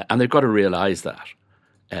 And they've got to realise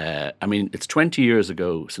that. I mean, it's 20 years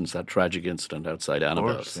ago since that tragic incident outside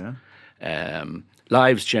Annabelle's. Yeah.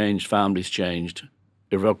 Lives changed, families changed,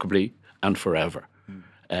 irrevocably and forever.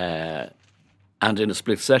 And in a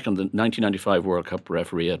split second, the 1995 World Cup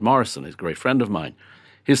referee, Ed Morrison, is a great friend of mine,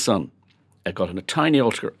 his son got in a tiny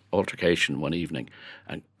altercation one evening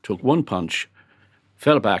and took one punch,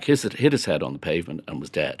 fell back, hit his head on the pavement and was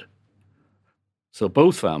dead. So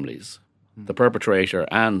both families, the perpetrator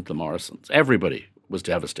and the Morrisons, everybody was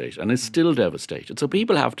devastated and is still devastated. So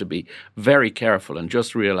people have to be very careful and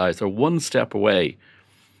just realise they're one step away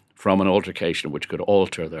from an altercation which could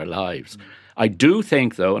alter their lives. I do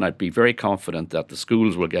think, though, and I'd be very confident that the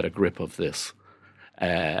schools will get a grip of this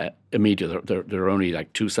immediately. There are only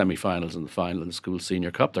like 2 semi-finals and the final in the school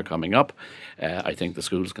senior cup. They're coming up. I think the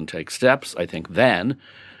schools can take steps. I think then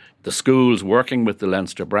the schools, working with the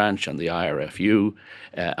Leinster branch and the IRFU,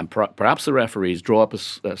 and perhaps the referees, draw up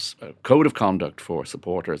a code of conduct for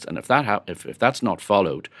supporters. And if that's not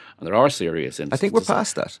followed, and there are serious instances, I think we're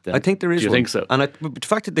past that. I think there is. Do you one. think so? And the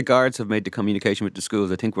fact that the guards have made the communication with the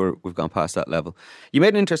schools, I think we've gone past that level. You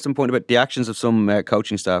made an interesting point about the actions of some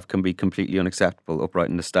coaching staff can be completely unacceptable, upright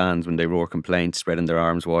in the stands when they roar complaints, spreading their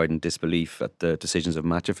arms wide in disbelief at the decisions of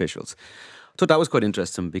match officials. I thought that was quite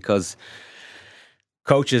interesting, because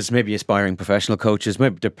coaches, maybe aspiring professional coaches,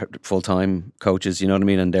 maybe they're full-time coaches, you know what I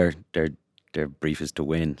mean, and their brief is to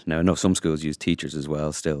win. Now, I know some schools use teachers as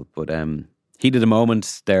well still, but heat of the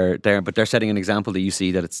moment, they're setting an example that you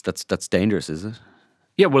see that that's dangerous, is it?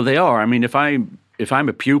 Yeah, well, they are. I mean, if I'm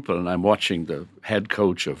a pupil and I'm watching the head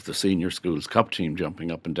coach of the senior school's cup team jumping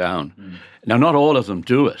up and down, now not all of them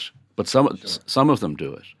do it, but some of them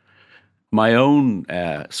do it. My own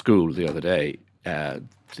school the other day,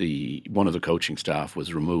 one of the coaching staff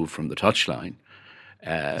was removed from the touchline.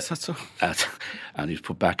 Is that so? And he's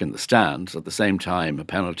put back in the stands. At the same time, a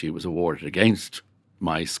penalty was awarded against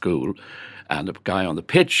my school, and a guy on the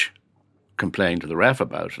pitch complained to the ref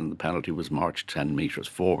about it, and the penalty was marched 10 metres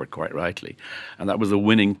forward, quite rightly. And that was a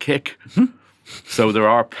winning kick. So there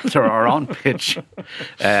are on-pitch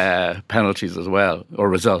penalties as well, or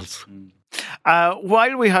results.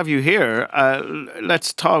 While we have you here,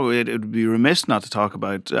 let's talk. It would be remiss not to talk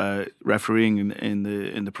about refereeing in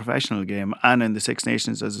the professional game and in the Six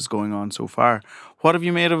Nations as it's going on so far. What have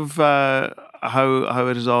you made of how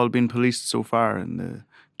it has all been policed so far in the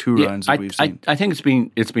two rounds that we've seen? I think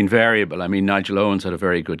it's been variable. I mean, Nigel Owens had a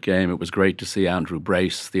very good game. It was great to see Andrew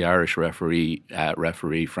Brace, the Irish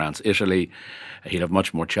referee France-Italy. He'd have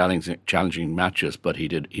much more challenging matches, but he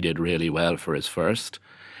did really well for his first.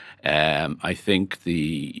 I think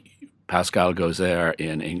the Pascal Gauzer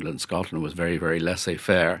in England-Scotland was very, very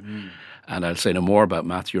laissez-faire. And I'll say no more about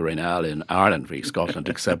Matthew Reynal in Ireland v Scotland,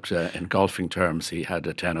 except in golfing terms, he had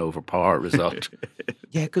a 10 over par result.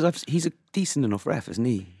 Yeah, because he's a decent enough ref, isn't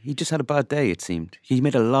he? He just had a bad day, it seemed. He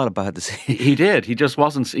made a lot of bad decisions. He did. He just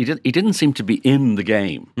wasn't. He didn't seem to be in the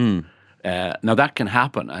game. Now that can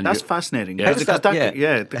happen. And That's fascinating. How does that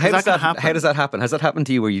happen? How does that happen? Has that happened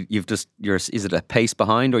to you where is it a pace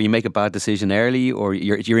behind, or you make a bad decision early, or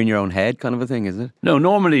you're in your own head kind of a thing, is it? No,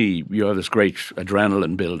 normally you have this great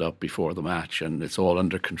adrenaline build up before the match and it's all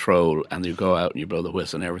under control, and you go out and you blow the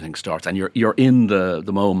whistle and everything starts, and you're in the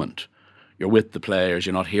moment. You're with the players,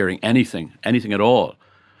 you're not hearing anything at all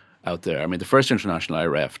out there. I mean, the first international I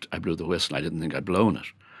refed, I blew the whistle and I didn't think I'd blown it.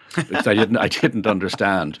 Because I didn't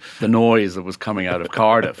understand the noise that was coming out of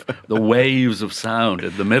Cardiff, the waves of sound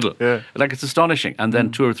in the middle. Yeah. Like, it's astonishing. And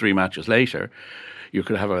then 2 or 3 matches later, you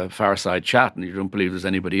could have a fireside chat and you don't believe there's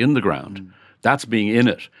anybody in the ground. That's being in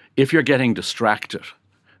it. If you're getting distracted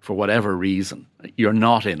for whatever reason, you're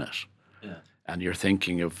not in it. Yeah. And you're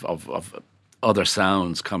thinking of other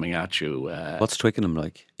sounds coming at you. What's Twickenham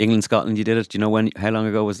like? England, Scotland, you did it. Do you know how long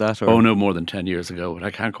ago was that? Or? Oh, no, more than 10 years ago, but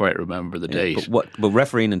I can't quite remember the date. But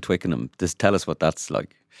refereeing in Twickenham, just tell us what that's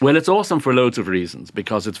like. Well, it's awesome for loads of reasons,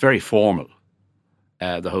 because it's very formal,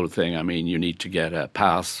 the whole thing. I mean, you need to get a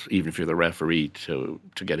pass, even if you're the referee, to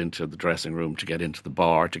get into the dressing room, to get into the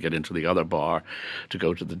bar, to get into the other bar, to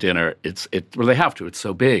go to the dinner. Well, they have to. It's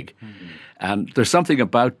so big. Mm-hmm. And there's something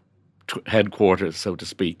about headquarters, so to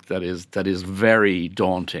speak, that is very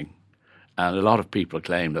daunting, and a lot of people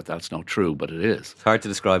claim that that's not true, but it is. It's hard to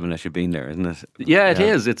describe unless you've been there, isn't it? Yeah, it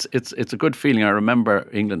is. It's a good feeling. I remember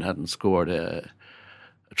England hadn't scored a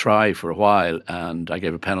try for a while, and I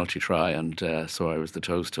gave a penalty try, and so I was the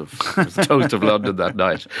toast of London that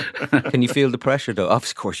night. Can you feel the pressure, though?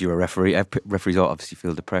 Of course, you're a referee. Referees obviously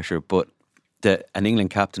feel the pressure, but an England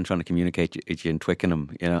captain trying to communicate with you in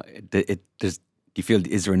Twickenham, you know, do you feel,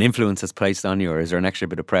 is there an influence that's placed on you, or is there an extra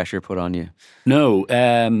bit of pressure put on you? No.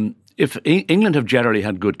 If England have generally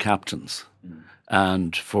had good captains,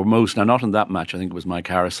 and for most, now not in that match, I think it was Mike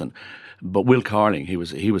Harrison, but Will Carling, he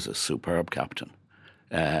was a superb captain.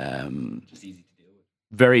 Just easy to deal with.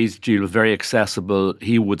 Very easy to deal with, very accessible.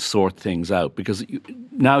 He would sort things out, because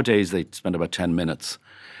nowadays they spend about 10 minutes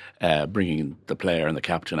bringing the player and the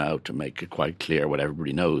captain out to make it quite clear what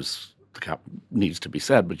everybody knows needs to be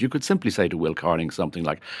said. But you could simply say to Will Carling something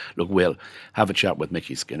like, look, Will, have a chat with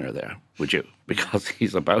Mickey Skinner there, would you? Because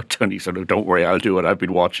he's about to, and he said, don't worry, I'll do it, I've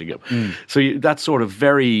been watching him. So that's sort of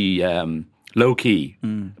very low-key,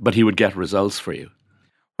 but he would get results for you.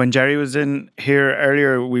 When Jerry was in here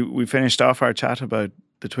earlier, we finished off our chat about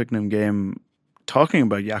the Twickenham game talking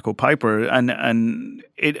about Jaco Peyper, and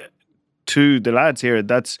it, to the lads here,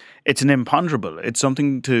 it's an imponderable. It's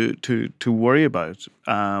something to worry about,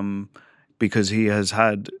 because he has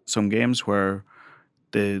had some games where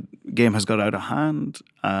the game has got out of hand.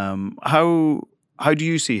 How do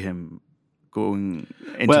you see him going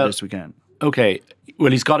into this weekend? Okay,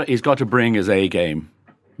 well, he's got to bring his A game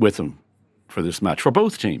with him for this match, for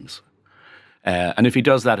both teams, and if he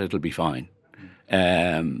does that, it'll be fine.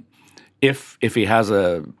 If he has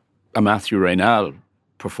a Matthew Reynal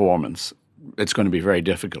performance, it's going to be very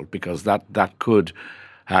difficult, because that could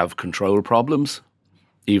have control problems,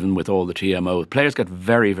 even with all the TMO. Players get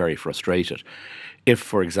very, very frustrated if,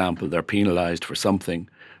 for example, they're penalised for something,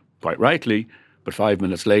 quite rightly, but 5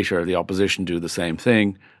 minutes later the opposition do the same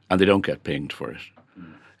thing and they don't get pinged for it.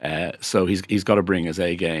 So he's got to bring his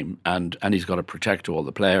A game, and he's got to protect all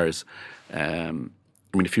the players. I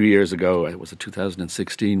mean, a few years ago, it was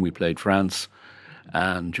 2016, we played France,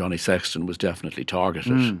 and Johnny Sexton was definitely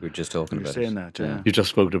targeted. We were just talking about saying it. That, yeah. You just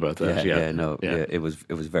spoke about that. Yeah, it was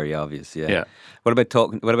very obvious. Yeah. What about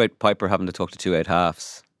Peyper having to talk to 2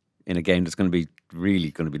 8-halves in a game that's going to be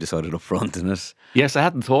decided up front, isn't it? Yes, I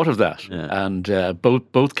hadn't thought of that. Yeah. And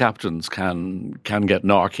both captains can get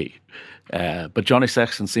narky. But Johnny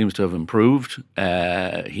Sexton seems to have improved.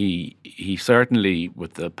 He certainly,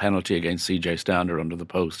 with the penalty against CJ Stander under the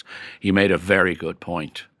post, he made a very good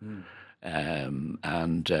point.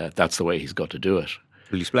 And that's the way he's got to do it.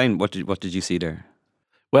 Will you explain what did you see there?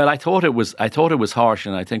 Well, I thought it was harsh,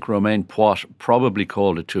 and I think Romain Poit probably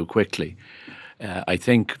called it too quickly. I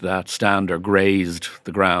think that Stander grazed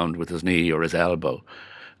the ground with his knee or his elbow,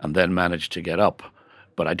 and then managed to get up.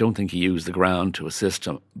 but I don't think he used the ground to assist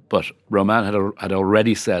him. But Roman had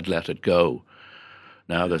already said, let it go.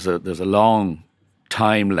 Now, there's a long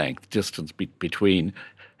time length distance between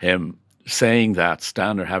him saying that,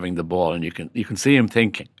 Stander having the ball, and you can see him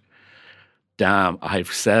thinking, damn,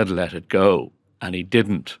 I've said let it go, and he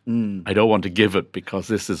didn't. I don't want to give it because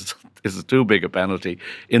this is too big a penalty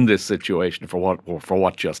in this situation for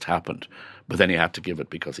what just happened. But then he had to give it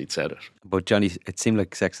because he'd said it. But Johnny, it seemed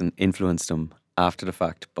like Sexton influenced him after the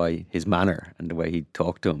fact by his manner and the way he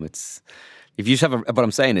talked to him. It's if you just have what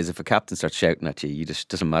I'm saying is if a captain starts shouting at you, you just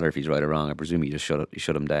doesn't matter if he's right or wrong. I presume you just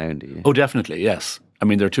shut him down, do you? Oh, definitely, yes. I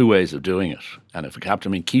mean, there are two ways of doing it. And if a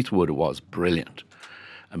captain, I mean, Keith Wood was brilliant.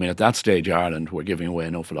 I mean, at that stage, Ireland were giving away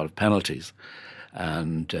an awful lot of penalties.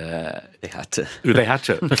 And They had to. They had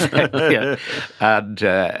to. Yeah. And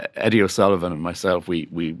Eddie O'Sullivan and myself, he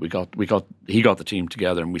got the team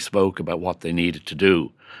together and we spoke about what they needed to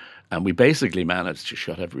do. And we basically managed to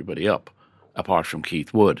shut everybody up, apart from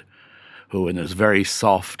Keith Wood, who in his very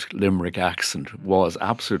soft Limerick accent was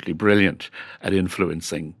absolutely brilliant at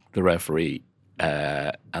influencing the referee.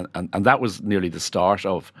 And that was nearly the start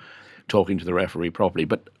of talking to the referee properly.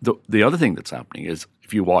 But the other thing that's happening is,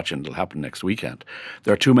 if you watch, and it'll happen next weekend,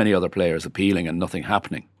 there are too many other players appealing and nothing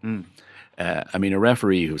happening. I mean, a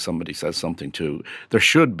referee who somebody says something to, there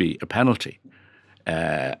should be a penalty.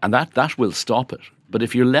 And that will stop it. But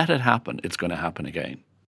if you let it happen, it's going to happen again.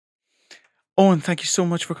 Owen, thank you so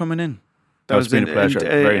much for coming in. That It's been a pleasure.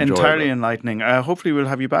 Very entirely enjoyable. enlightening. Hopefully we'll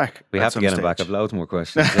have you back. We at have to some get him back. stage. I've loads more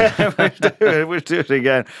questions. We'll do it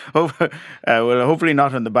again. Well, hopefully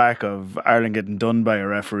not on the back of Ireland getting done by a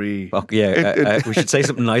referee. Well, yeah, we should say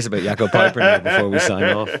something nice about Jakob Piper now before we sign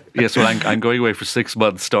off. Yes, well, I'm going away for 6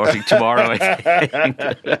 months starting tomorrow, I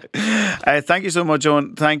think. Thank you so much,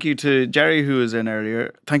 Owen. Thank you to Jerry, who was in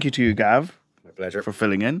earlier. Thank you to you, Gav. My pleasure. For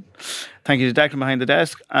filling in. Thank you to Declan behind the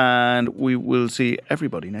desk. And we will see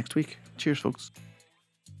everybody next week. Cheers, folks.